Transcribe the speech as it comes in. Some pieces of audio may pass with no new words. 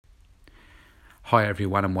Hi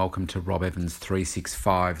everyone and welcome to Rob Evans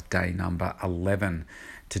 365 day number 11.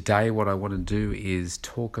 Today what I want to do is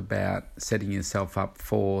talk about setting yourself up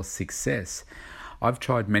for success. I've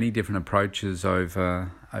tried many different approaches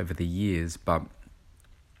over the years, but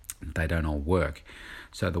they don't all work.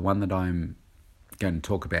 So the one that I'm going to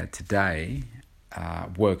talk about today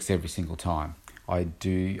works every single time. I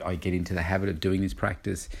get into the habit of doing this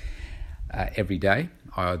practice every day.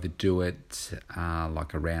 I either do it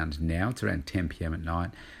like around now, it's around 10 p.m. at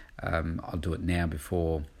night. I'll do it now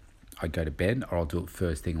before I go to bed, or I'll do it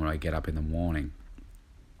first thing when I get up in the morning.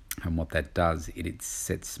 And what that does, it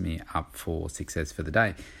sets me up for success for the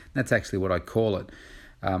day. That's actually what I call it.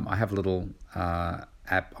 I have a little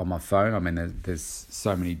app on my phone. I mean, there's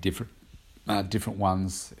so many different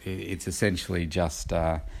ones. It's essentially just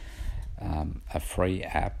a free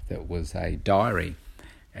app that was a diary.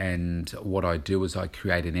 And what I do is I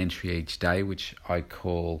create an entry each day, which I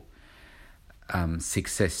call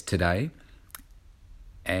Success Today.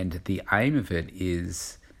 And the aim of it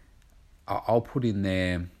is I'll put in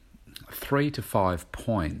there 3 to 5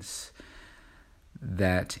 points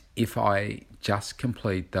that if I just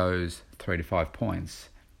complete those 3 to 5 points,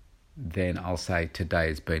 then I'll say today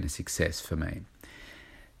has been a success for me.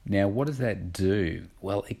 Now, what does that do?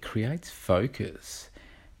 Well, it creates focus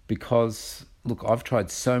because, look, I've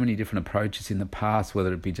tried so many different approaches in the past,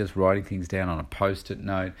 whether it be just writing things down on a post-it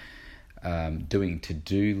note, doing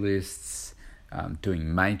to-do lists,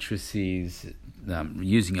 doing matrices,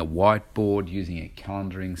 using a whiteboard, using a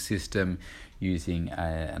calendaring system, using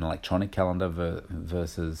an electronic calendar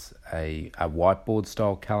versus a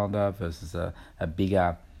whiteboard-style calendar versus a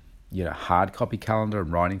bigger, hard copy calendar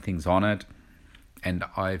and writing things on it. And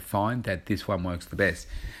I find that this one works the best,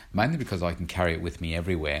 mainly because I can carry it with me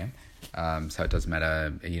everywhere. So it doesn't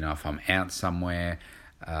matter, if I'm out somewhere.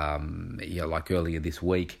 Like earlier this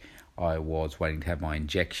week, I was waiting to have my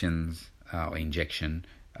injection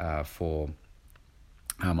for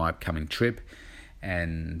my upcoming trip,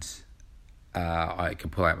 and I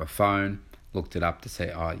could pull out my phone, looked it up to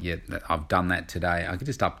say, I've done that today. I could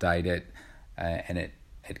just update it, and it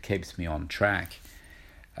keeps me on track.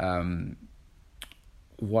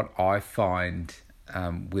 What I find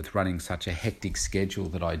with running such a hectic schedule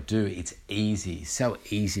that I do, it's so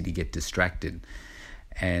easy to get distracted.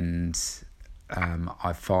 And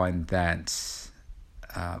I find that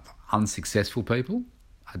unsuccessful people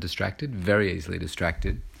are distracted, very easily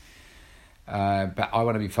distracted. But I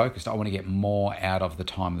want to be focused. I want to get more out of the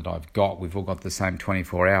time that I've got. We've all got the same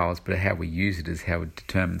 24 hours, but how we use it is how it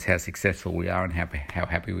determines how successful we are and how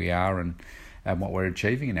happy we are and what we're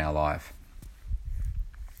achieving in our life.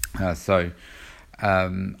 So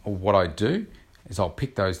what I do is I'll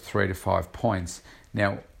pick those 3 to 5 points.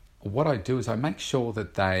 Now, what I do is I make sure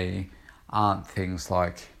that they aren't things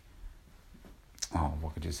like,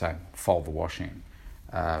 what could you say, fold the washing,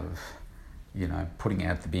 putting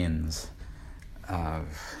out the bins,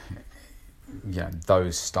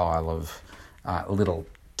 those style of little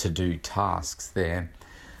to-do tasks. They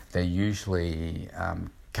usually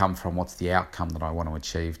come from what's the outcome that I want to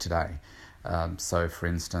achieve today. So, for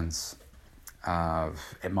instance,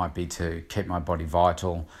 it might be to keep my body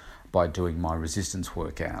vital by doing my resistance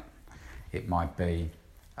workout. It might be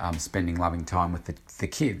spending loving time with the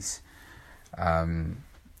kids.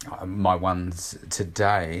 My ones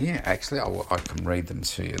today, actually, I can read them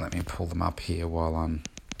to you. Let me pull them up here while I'm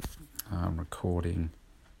recording.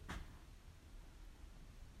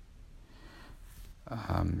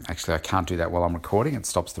 Actually, I can't do that while I'm recording. It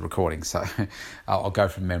stops the recording, so I'll go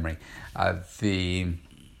from memory. One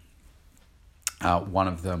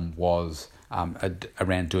of them was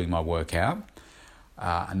around doing my workout.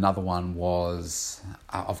 Another one was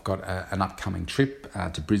I've got an upcoming trip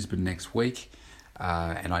to Brisbane next week,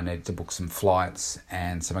 and I need to book some flights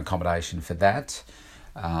and some accommodation for that.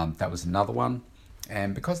 That was another one.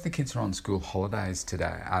 And because the kids are on school holidays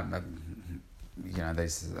today,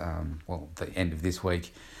 the end of this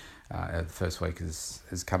week, the first week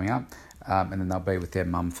is coming up, and then they'll be with their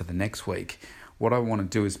mum for the next week. What I want to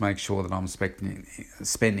do is make sure that I'm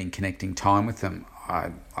spending connecting time with them. I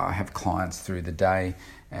have clients through the day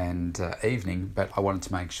and evening, but I wanted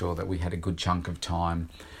to make sure that we had a good chunk of time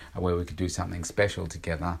where we could do something special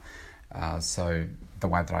together. So the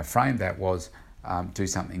way that I framed that was do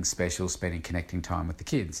something special, connecting time with the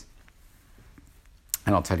kids.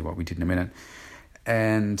 And I'll tell you what we did in a minute.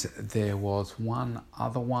 And there was one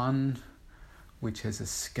other one which has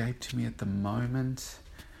escaped me at the moment.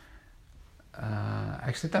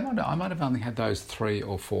 Actually, I might have only had those 3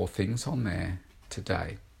 or 4 things on there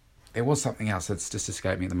today. There was something else that's just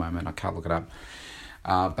escaped me at the moment. I can't look it up.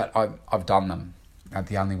 But I've done them.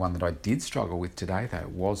 The only one that I did struggle with today, though,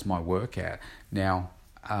 was my workout. Now,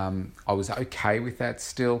 I was okay with that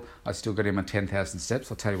still. I still got in my 10,000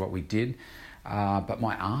 steps. I'll tell you what we did. But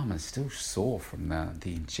my arm is still sore from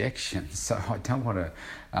the injection, so I don't want to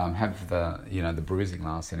have the bruising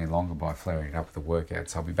last any longer by flaring it up with the workout.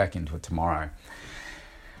 So I'll be back into it tomorrow.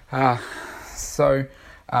 So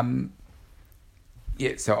I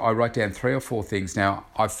write down 3 or 4 things. Now,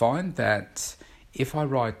 I find that if I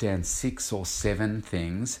write down 6 or 7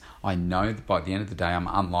 things, I know that by the end of the day, I'm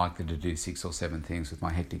unlikely to do 6 or 7 things with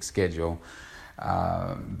my hectic schedule.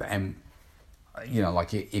 And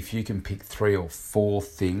like if you can pick 3 or 4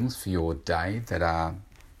 things for your day that are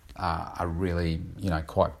really,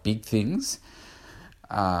 quite big things,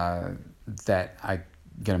 that are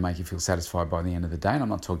going to make you feel satisfied by the end of the day. And I'm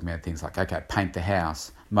not talking about things like, okay, paint the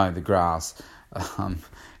house, mow the grass,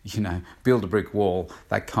 build a brick wall,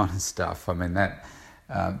 that kind of stuff. I mean,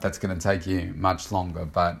 that's going to take you much longer.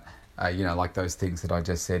 But, like those things that I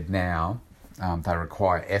just said now, they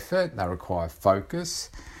require effort, they require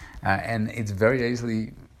focus, and it's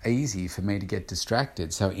very easy for me to get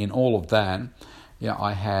distracted. So in all of that,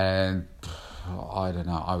 I had,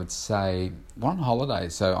 I would say, we're on holiday,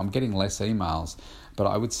 so I'm getting less emails, but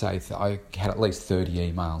I would say I had at least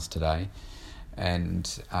 30 emails today. And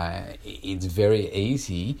it's very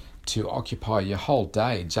easy to occupy your whole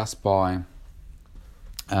day just by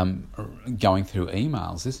going through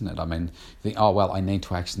emails, isn't it? I mean, you think, I need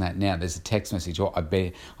to action that now. There's a text message, or I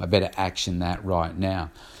better action that right now.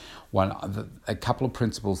 A couple of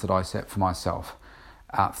principles that I set for myself.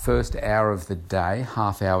 First hour of the day,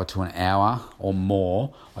 half hour to an hour or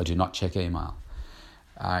more, I do not check email.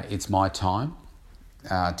 It's my time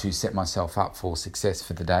to set myself up for success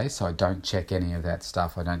for the day, so I don't check any of that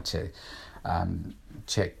stuff. I don't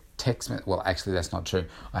check text. Well, actually, that's not true.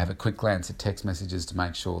 I have a quick glance at text messages to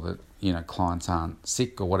make sure that clients aren't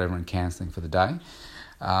sick or whatever and cancelling for the day.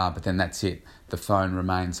 But then that's it. The phone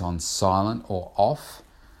remains on silent or off,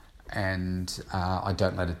 and I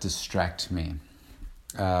don't let it distract me.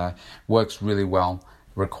 Works really well.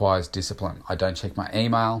 Requires discipline. I don't check my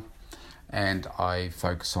email, and I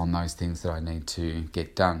focus on those things that I need to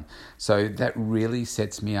get done. So that really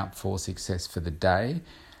sets me up for success for the day.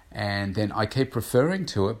 And then I keep referring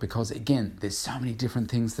to it because, again, there's so many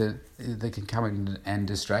different things that can come in and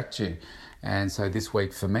distract you. And so this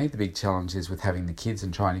week for me, the big challenge is with having the kids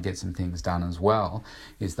and trying to get some things done as well,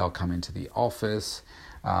 is they'll come into the office,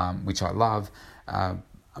 which I love,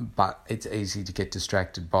 but it's easy to get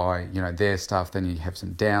distracted by, their stuff. Then you have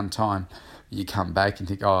some downtime. You come back and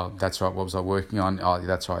think, oh, that's right, what was I working on? Oh,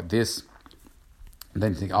 that's right, this. And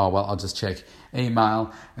then you think, I'll just check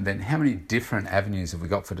email. And then how many different avenues have we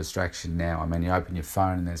got for distraction now? I mean, you open your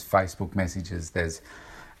phone and there's Facebook messages, there's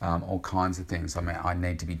all kinds of things. I mean, I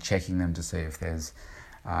need to be checking them to see if there's,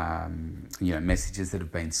 messages that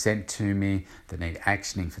have been sent to me that need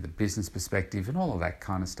actioning for the business perspective and all of that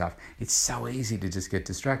kind of stuff. It's so easy to just get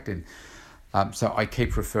distracted. So I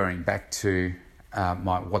keep referring back to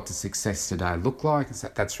what does success today look like? And so,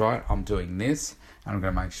 that's right, I'm doing this and I'm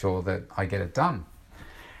going to make sure that I get it done.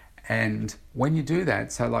 And when you do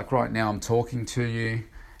that, so like right now I'm talking to you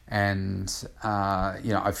and,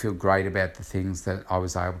 I feel great about the things that I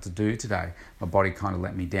was able to do today. My body kind of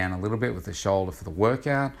let me down a little bit with the shoulder for the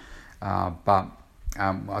workout, but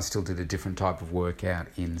I still did a different type of workout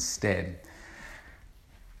instead.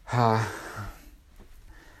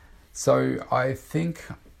 So I think,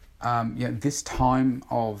 this time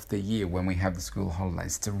of the year when we have the school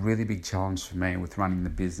holidays, it's a really big challenge for me with running the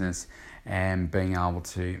business and being able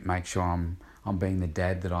to make sure I'm being the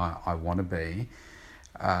dad that I want to be,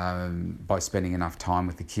 by spending enough time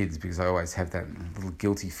with the kids, because I always have that little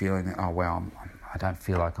guilty feeling that, I don't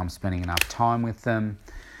feel like I'm spending enough time with them.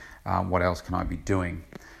 What else can I be doing?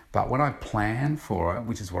 But when I plan for it,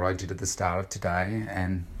 which is what I did at the start of today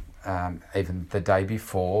and even the day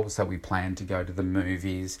before, so we planned to go to the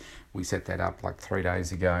movies. We set that up like 3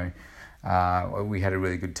 days ago. We had a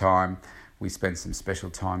really good time. We spent some special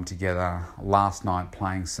time together last night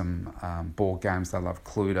playing some board games. They love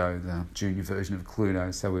Cluedo, the junior version of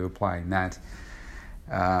Cluedo, so we were playing that.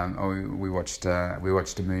 We watched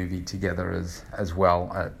a movie together as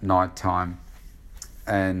well at night time.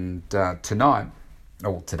 And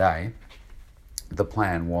today, the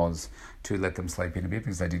plan was to let them sleep in a bit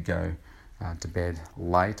because they did go to bed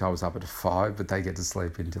late. I was up at 5, but they get to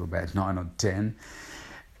sleep until about 9 or 10.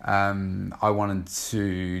 I wanted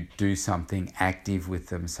to do something active with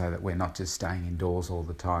them so that we're not just staying indoors all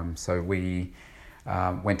the time. So we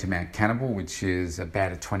went to Mount Cannibal, which is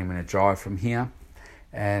about a 20-minute drive from here,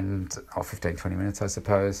 and 15-20 minutes, I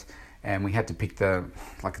suppose. and we had to pick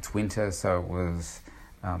it's winter, so it was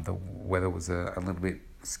the weather was a little bit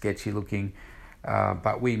sketchy looking,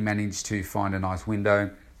 but we managed to find a nice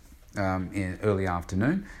window in early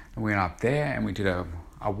afternoon, and we went up there and we did a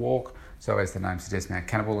walk. So as the name suggests, Mount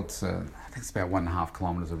Cannibal, I think it's about 1.5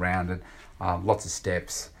 kilometres around it, lots of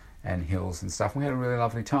steps and hills and stuff. We had a really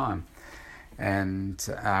lovely time, and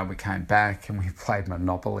we came back and we played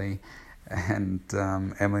Monopoly, and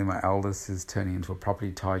Emily, my eldest, is turning into a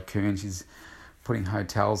property tycoon. She's putting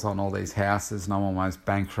hotels on all these houses, and I'm almost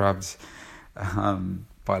bankrupt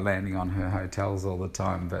by landing on her hotels all the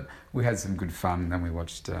time. But we had some good fun. Then we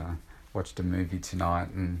watched a movie tonight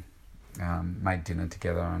and made dinner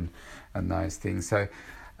together and those things. So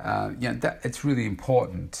it's really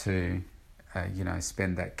important to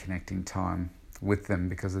spend that connecting time with them,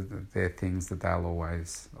 because they're things that they'll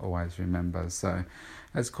always remember. So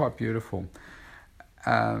it's quite beautiful.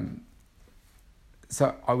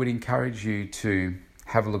 So I would encourage you to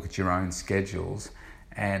have a look at your own schedules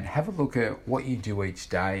and have a look at what you do each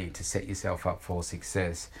day to set yourself up for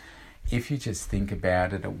success. If you just think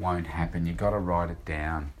about it, it won't happen. You've got to write it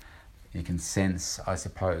down. You can sense, I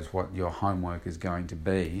suppose, what your homework is going to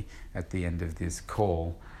be at the end of this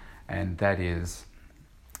call, and that is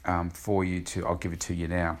for you to, I'll give it to you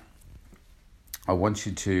now. I want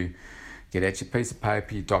you to get out your piece of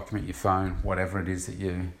paper, your document, your phone, whatever it is that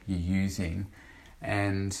you're using,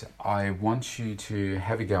 and I want you to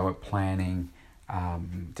have a go at planning,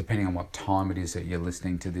 depending on what time it is that you're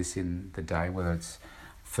listening to this in the day, whether it's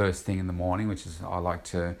first thing in the morning, which is I like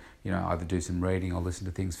to either do some reading or listen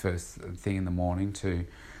to things first thing in the morning to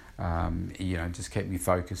just keep me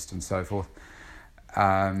focused and so forth.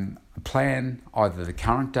 Plan either the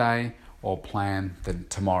current day or plan the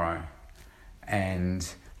tomorrow,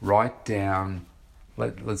 and write down.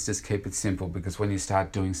 Let's just keep it simple, because when you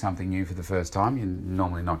start doing something new for the first time, you're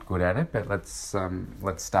normally not good at it. But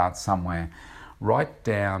let's start somewhere. Write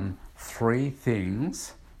down 3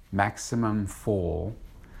 things, maximum 4,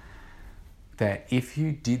 that if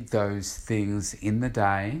you did those things in the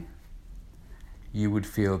day, you would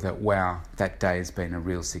feel that, wow, that day has been a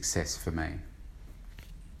real success for me.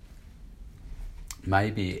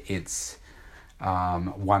 Maybe it's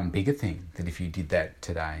one bigger thing that if you did that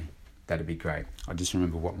today, that'd be great. I just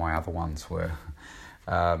remember what my other ones were.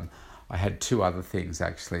 I had 2 other things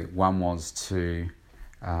actually. One was to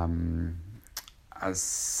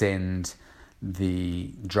send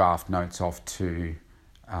the draft notes off to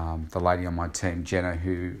the lady on my team, Jenna,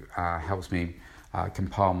 who helps me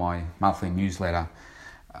compile my monthly newsletter,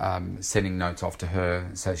 sending notes off to her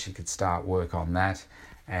so she could start work on that.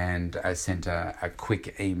 And I sent a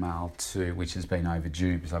quick email which has been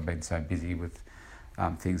overdue because I've been so busy with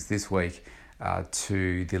things this week,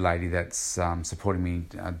 to the lady that's supporting me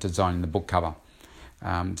designing the book cover,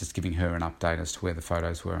 just giving her an update as to where the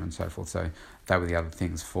photos were and so forth. So they were the other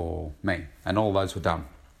things for me, and all those were done.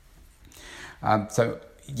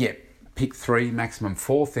 Pick 3, maximum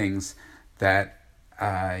 4 things that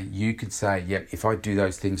you could say, yep, if I do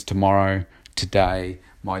those things tomorrow, today,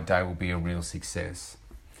 my day will be a real success.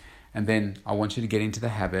 And then I want you to get into the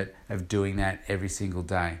habit of doing that every single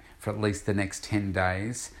day. For at least the next 10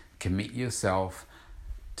 days, commit yourself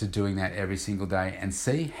to doing that every single day and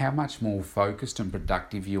see how much more focused and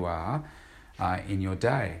productive you are in your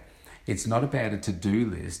day. It's not about a to-do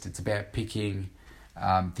list. It's about picking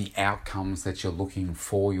the outcomes that you're looking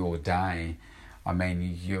for your day. I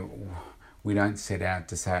mean, we don't set out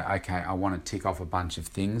to say, okay, I want to tick off a bunch of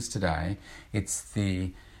things today. It's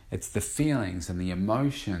the feelings and the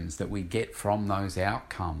emotions that we get from those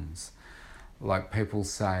outcomes. Like people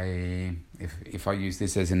say, if I use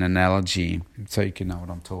this as an analogy so you can know what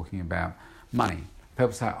I'm talking about, money.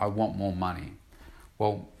 People say, I want more money.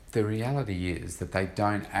 Well, the reality is that they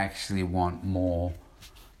don't actually want more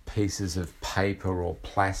pieces of paper or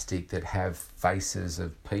plastic that have faces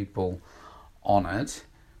of people on it,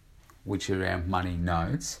 which are our money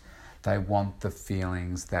notes. They want the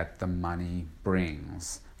feelings that the money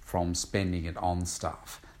brings from spending it on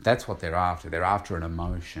stuff. That's what they're after. They're after an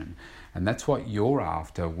emotion. And that's what you're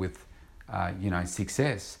after with,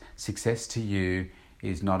 success. Success to you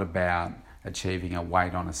is not about achieving a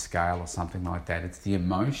weight on a scale or something like that. It's the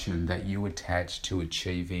emotion that you attach to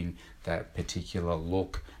achieving that particular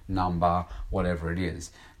look, number, whatever it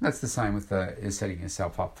is. And that's the same with setting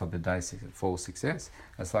yourself up for the day for success.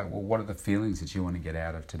 It's like, well, what are the feelings that you want to get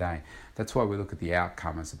out of today? That's why we look at the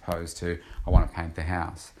outcome as opposed to, I want to paint the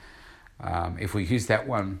house. If we use that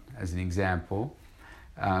one as an example,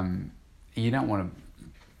 you don't want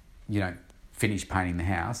to, finish painting the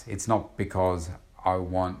house. It's not because I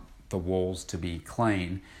want the walls to be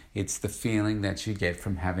clean. It's the feeling that you get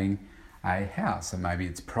from having a house. And maybe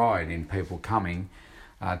it's pride in people coming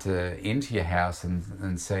into your house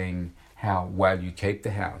and seeing how well you keep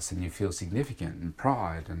the house, and you feel significant and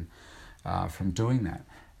pride and from doing that.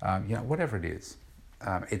 Whatever it is.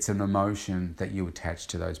 It's an emotion that you attach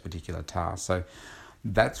to those particular tasks. So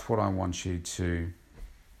that's what I want you to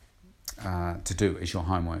do as your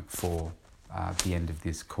homework for the end of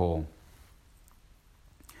this call.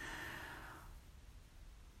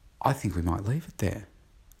 I think we might leave it there.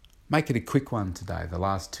 Make it a quick one today. The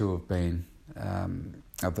last two have been, the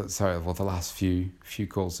last few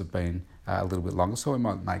calls have been a little bit longer, so we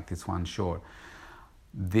might make this one short.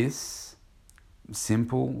 This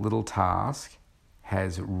simple little task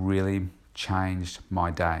has really changed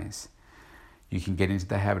my days. You can get into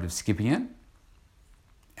the habit of skipping it,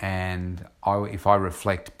 and if I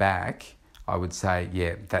reflect back, I would say,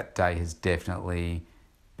 that day has definitely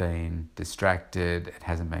been distracted, it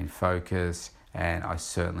hasn't been focused, and I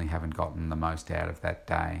certainly haven't gotten the most out of that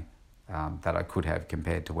day that I could have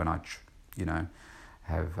compared to when I,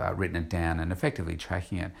 have written it down and effectively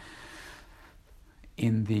tracking it.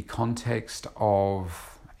 In the context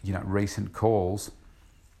of, recent calls,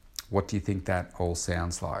 what do you think that all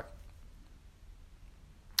sounds like?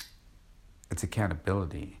 It's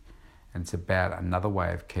accountability. And it's about another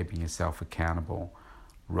way of keeping yourself accountable.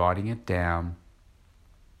 Writing it down,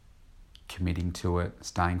 committing to it,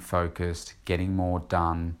 staying focused, getting more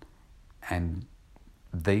done. And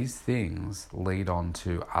these things lead on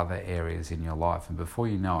to other areas in your life. And before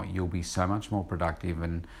you know it, you'll be so much more productive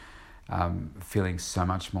and feeling so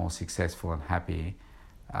much more successful and happy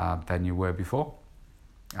than you were before.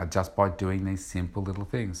 Just by doing these simple little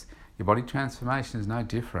things. Your body transformation is no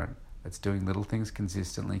different. It's doing little things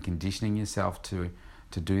consistently, conditioning yourself to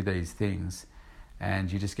do these things,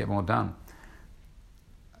 and you just get more done.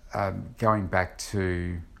 Going back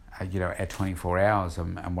to our 24 hours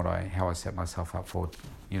and how I set myself up for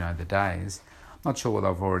the days. I'm not sure whether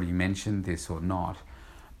I've already mentioned this or not,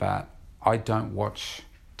 but I don't watch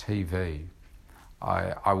TV.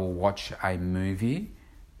 I will watch a movie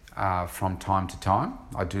from time to time.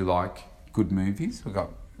 I do like good movies. We've got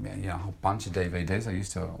a whole bunch of DVDs. I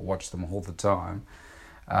used to watch them all the time.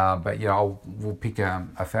 We'll pick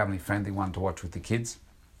a family-friendly one to watch with the kids.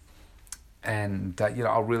 And,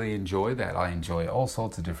 I'll really enjoy that. I enjoy all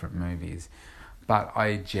sorts of different movies. But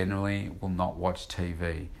I generally will not watch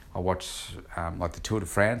TV. I watch like the Tour de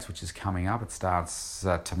France, which is coming up. It starts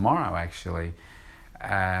tomorrow, actually.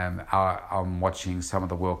 I'm watching some of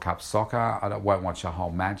the World Cup soccer. I won't watch a whole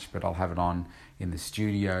match, but I'll have it on in the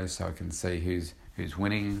studio so I can see who's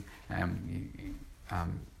winning and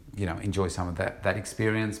enjoy some of that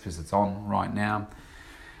experience because it's on right now.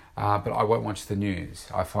 But I won't watch the news.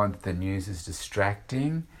 I find that the news is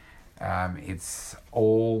distracting. It's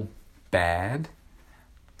all bad.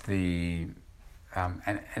 And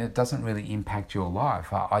it doesn't really impact your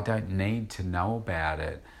life. I don't need to know about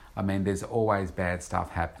it. I mean, there's always bad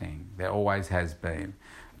stuff happening. There always has been.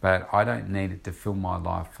 But I don't need it to fill my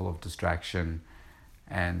life full of distraction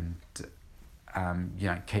and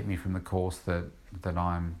keep me from the course that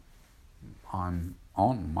I'm on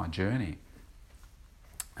my journey.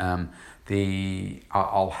 I'll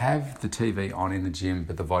have the TV on in the gym,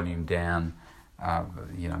 but the volume down,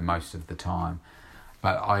 most of the time.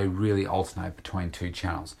 But I really alternate between two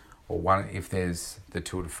channels. Or one, if there's the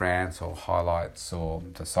Tour de France or highlights or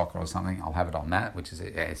the soccer or something, I'll have it on that, which is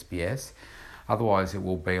SBS. Otherwise, it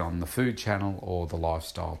will be on the food channel or the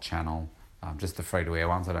lifestyle channel, just the free-to-air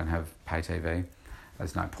ones. I don't have pay TV.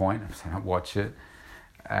 There's no point. I don't watch it.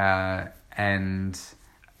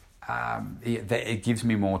 It gives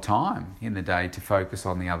me more time in the day to focus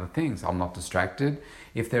on the other things. I'm not distracted.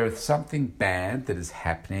 If there is something bad that is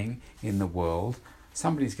happening in the world,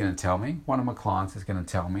 somebody's going to tell me. One of my clients is going to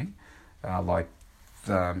tell me.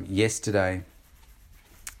 Yesterday,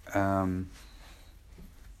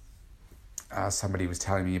 somebody was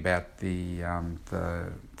telling me about the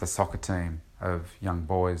soccer team of young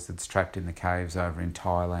boys that's trapped in the caves over in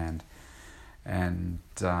Thailand, and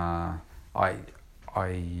I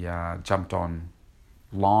jumped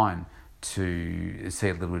online to see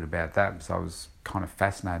a little bit about that because I was kind of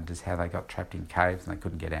fascinated as how they got trapped in caves and they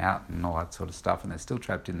couldn't get out and all that sort of stuff, and they're still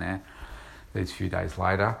trapped in there these few days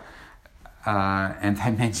later. And they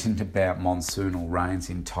mentioned about monsoonal rains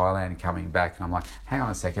in Thailand coming back, and I'm like, hang on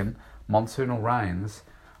a second, monsoonal rains?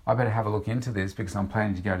 I better have a look into this because I'm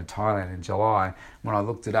planning to go to Thailand in July. When I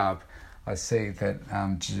looked it up, I see that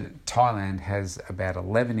Thailand has about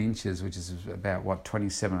 11 inches, which is about,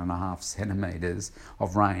 27.5 centimetres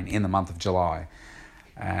of rain in the month of July.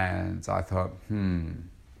 And I thought,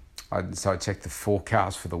 So I checked the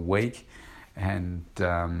forecast for the week, and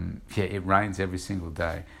it rains every single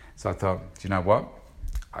day. So I thought, do you know what?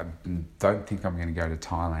 I don't think I'm going to go to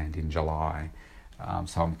Thailand in July.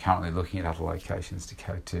 So I'm currently looking at other locations to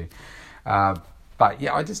go to. But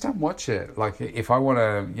yeah, I just don't watch it. Like if I want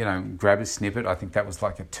to, grab a snippet, I think that was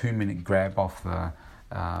like a 2-minute grab off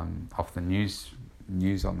the news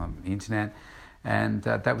on the internet, and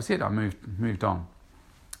that was it. I moved on.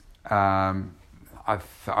 I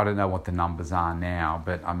don't know what the numbers are now,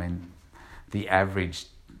 but I mean, the average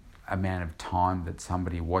amount of time that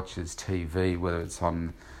somebody watches TV, whether it's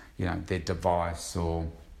on, their device or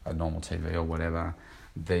a normal TV or whatever,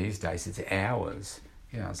 these days it's hours.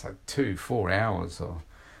 It's like 2-4 hours, or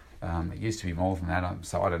it used to be more than that.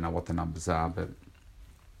 So I don't know what the numbers are, but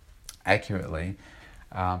accurately.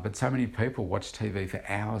 But so many people watch TV for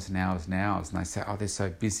hours and hours and hours, and they say, they're so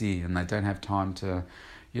busy and they don't have time to,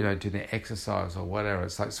 do their exercise or whatever.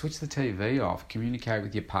 It's like, switch the TV off, communicate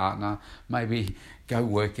with your partner, maybe go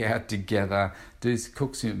work out together,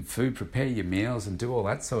 cook some food, prepare your meals and do all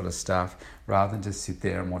that sort of stuff, rather than just sit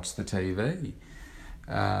there and watch the TV.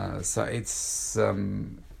 So it's,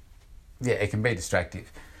 it can be distracting.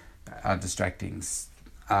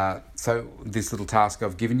 So this little task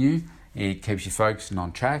I've given you, it keeps you focused and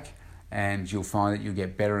on track, and you'll find that you'll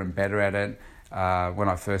get better and better at it. When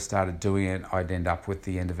I first started doing it, I'd end up with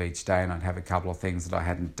the end of each day and I'd have a couple of things that I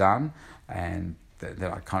hadn't done, and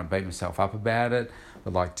that I kind of beat myself up about it.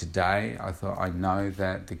 But like today, I thought, I know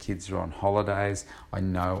that the kids are on holidays. I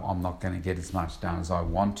know I'm not going to get as much done as I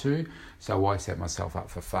want to. So I set myself up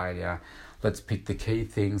for failure. Let's pick the key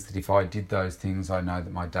things that if I did those things, I know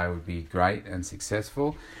that my day would be great and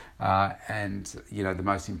successful. And the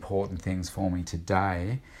most important things for me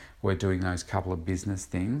today were doing those couple of business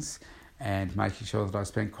things and making sure that I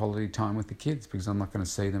spent quality time with the kids, because I'm not going to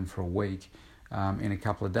see them for a week in a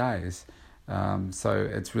couple of days. So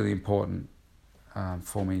it's really important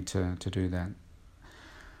for me to do that.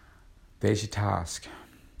 There's your task.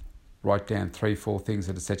 Write down 3-4 things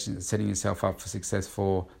that are setting yourself up for success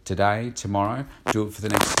for today, tomorrow. Do it for the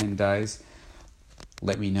next 10 days.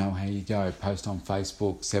 Let me know how you go. Post on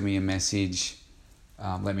Facebook, send me a message.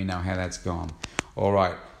 Let me know how that's gone. All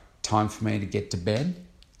right, time for me to get to bed.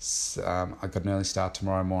 I've got an early start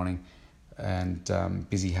tomorrow morning, and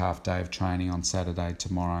busy half day of training on Saturday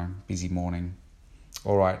tomorrow. Busy morning.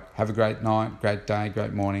 All right, have a great night, great day,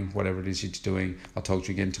 great morning, whatever it is you're doing. I'll talk to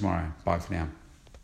you again tomorrow. Bye for now.